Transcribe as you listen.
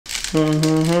I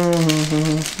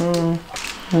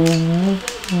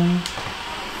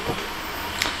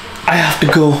have to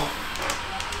go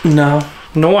now.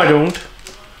 No, I don't.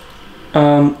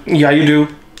 Yeah, you do.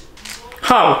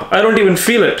 How? I don't even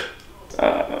feel it.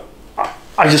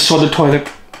 I just saw the toilet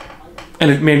and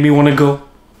it made me want to go.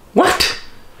 What?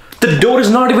 The door is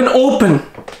not even open.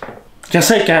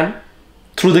 Yes, I can.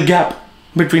 Through the gap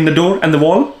between the door and the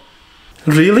wall.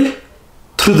 Really?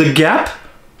 Through the gap?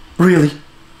 Really?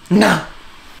 No.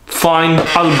 Fine,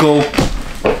 I'll go.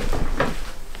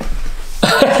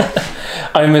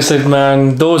 I miss it,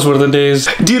 man. Those were the days.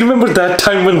 Do you remember that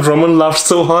time when Roman laughed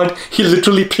so hard he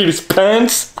literally peed his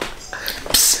pants?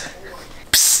 Psst.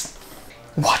 Psst.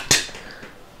 What?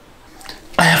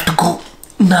 I have to go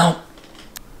now.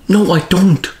 No, I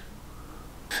don't.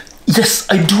 Yes,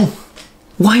 I do.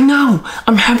 Why now?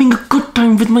 I'm having a good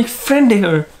time with my friend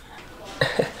here.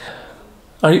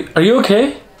 Are you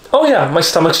okay? Oh yeah, my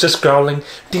stomach's just growling.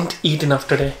 Didn't eat enough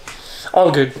today.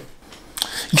 All good.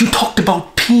 You talked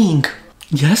about peeing.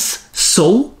 Yes,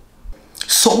 so?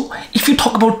 So, if you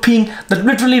talk about peeing, that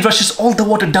literally rushes all the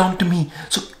water down to me.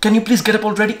 So, can you please get up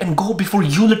already and go before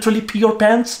you literally pee your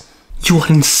pants? You are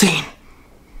insane.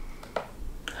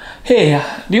 Hey,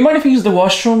 do you mind if I use the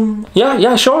washroom?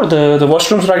 Yeah, sure. The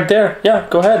washroom's right there. Yeah,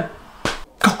 go ahead.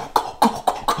 Go.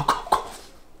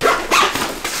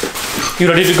 You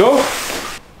ready to go?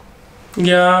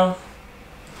 Yeah,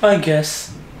 I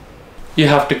guess. You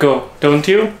have to go, don't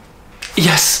you?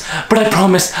 Yes, but I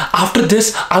promise, after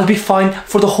this, I'll be fine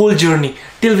for the whole journey,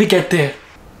 till we get there.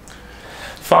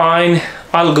 Fine,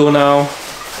 I'll go now.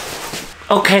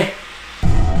 Okay.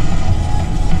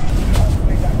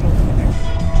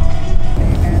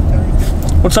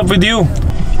 What's up with you?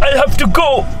 I have to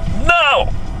go, now!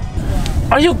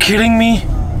 Are you kidding me?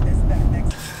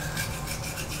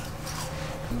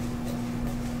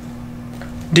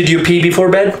 Did you pee before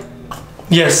bed?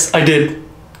 Yes, I did.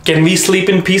 Can we sleep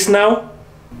in peace now?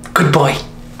 Good boy.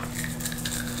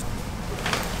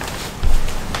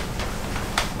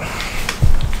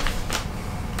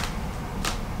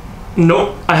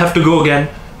 No, I have to go again.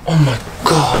 Oh my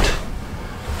God.